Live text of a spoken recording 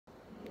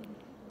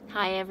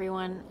Hi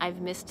everyone,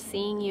 I've missed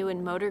seeing you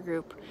in motor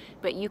group,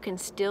 but you can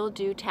still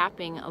do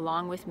tapping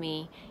along with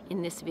me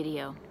in this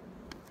video.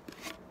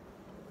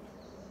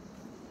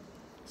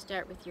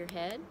 Start with your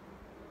head.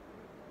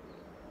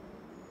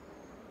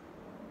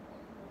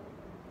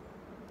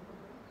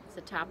 It's the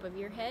top of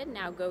your head.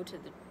 Now go to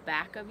the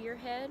back of your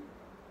head.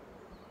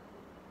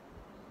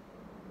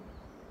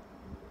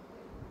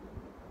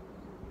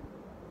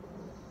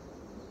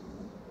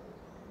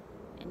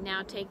 And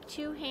now take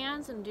two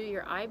hands and do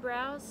your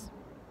eyebrows.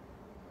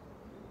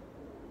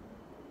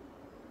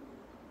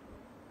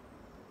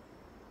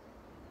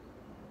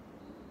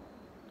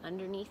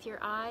 Underneath your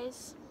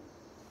eyes.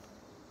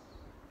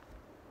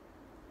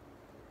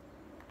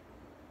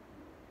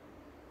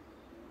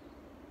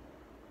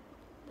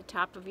 The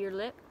top of your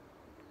lip.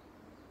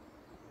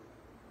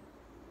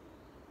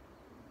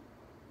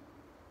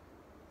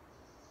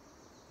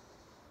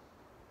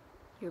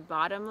 Your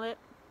bottom lip.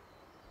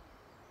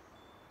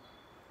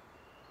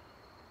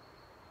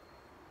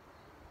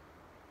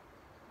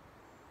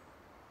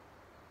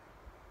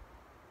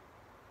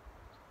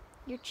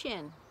 Your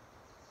chin.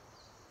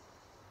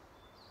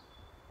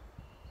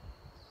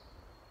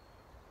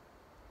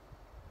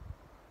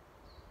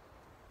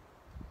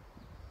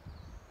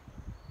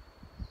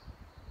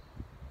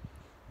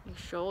 Your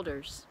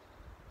shoulders.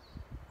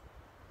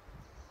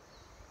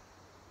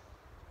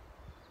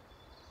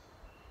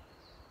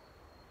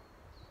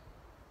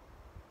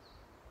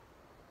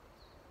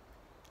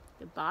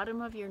 The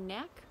bottom of your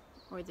neck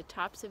or the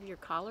tops of your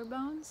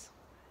collarbones.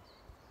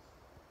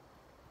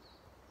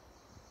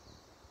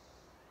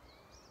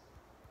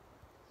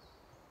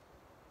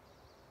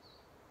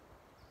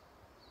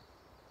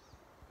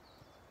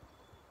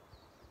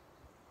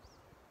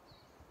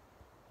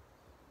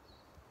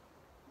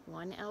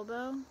 One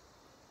elbow.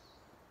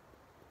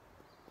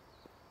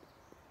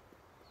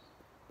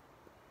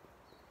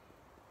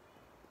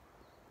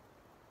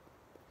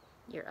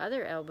 Your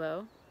other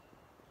elbow.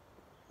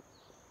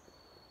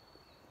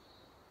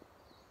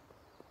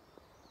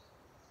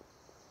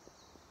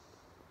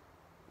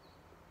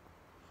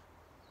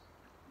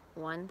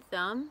 One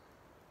thumb.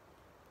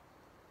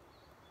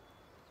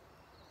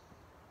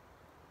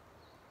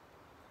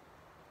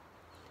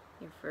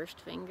 Your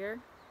first finger.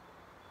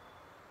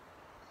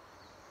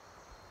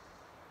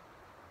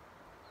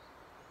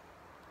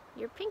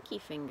 Your pinky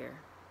finger.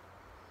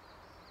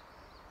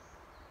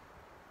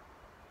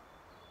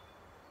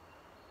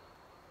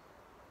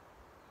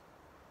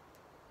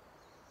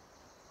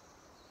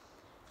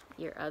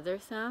 Your other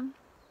thumb.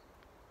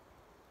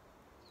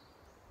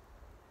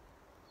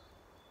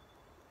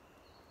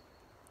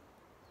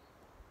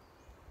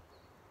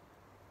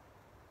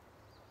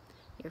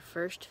 Your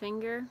first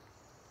finger.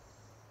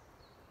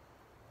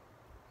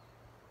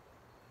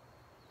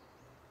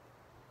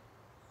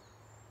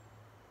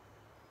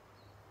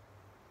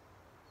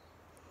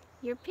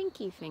 Your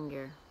pinky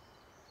finger.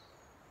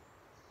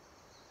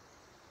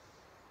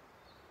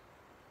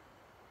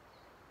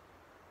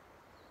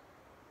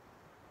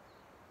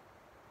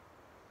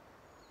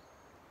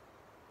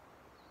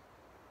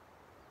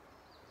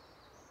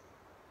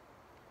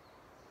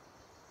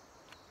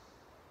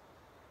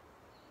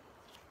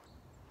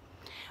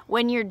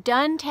 When you're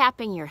done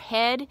tapping your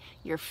head,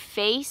 your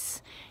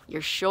face,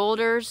 your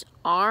shoulders,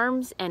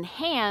 arms, and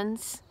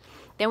hands,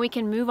 then we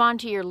can move on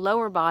to your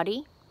lower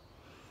body.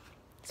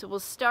 So we'll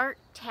start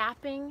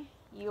tapping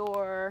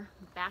your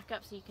back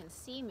up so you can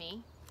see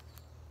me.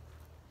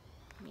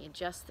 Let me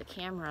adjust the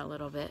camera a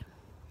little bit.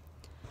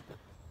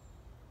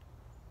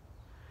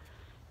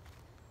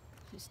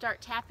 You start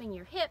tapping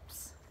your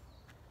hips.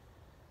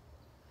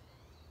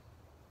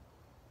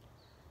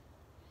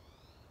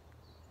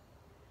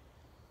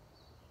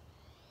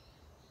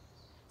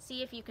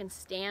 See if you can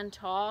stand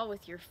tall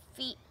with your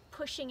feet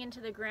pushing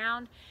into the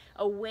ground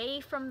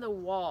away from the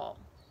wall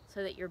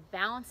so that you're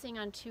balancing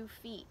on 2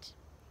 feet.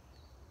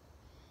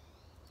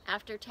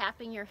 After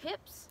tapping your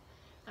hips,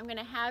 I'm going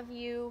to have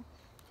you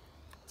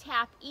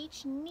tap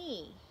each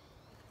knee,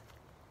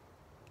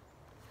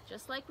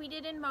 just like we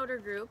did in motor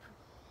group.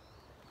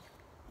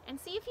 And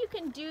see if you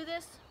can do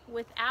this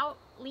without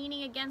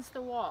leaning against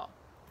the wall.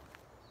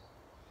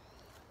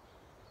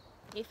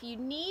 If you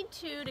need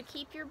to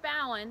keep your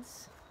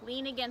balance,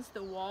 lean against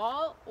the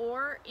wall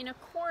or in a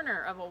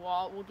corner of a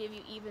wall will give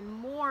you even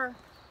more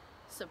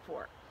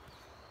support.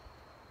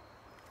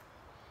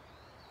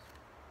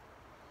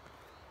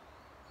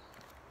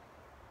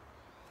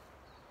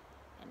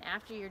 And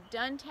after you're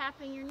done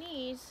tapping your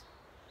knees,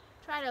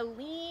 try to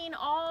lean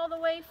all the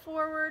way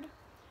forward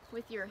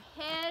with your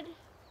head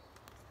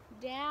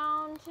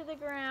down to the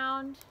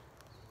ground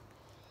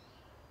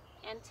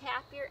and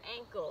tap your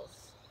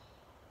ankles.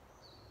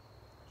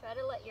 Try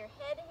to let your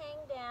head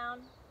hang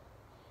down.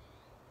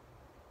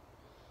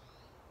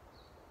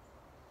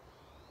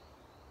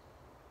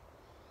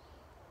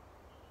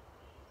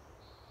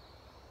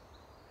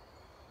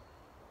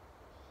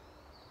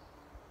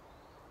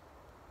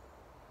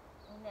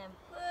 And then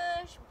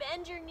push,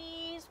 bend your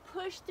knees,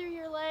 push through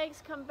your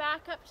legs, come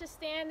back up to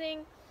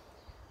standing.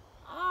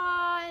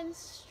 And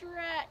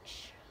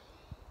stretch.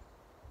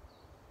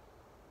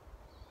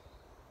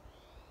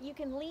 You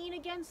can lean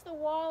against the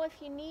wall if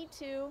you need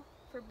to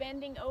for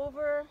bending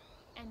over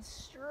and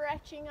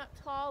stretching up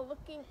tall,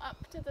 looking up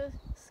to the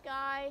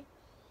sky.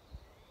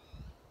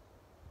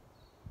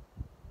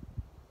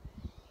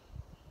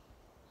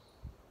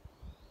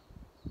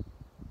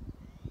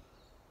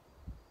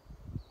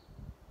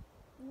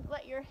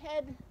 Let your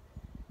head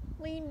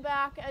lean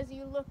back as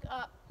you look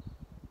up.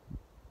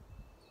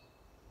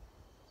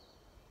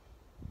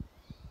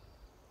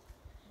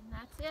 And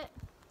that's it.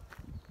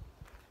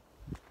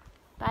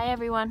 Bye,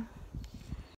 everyone.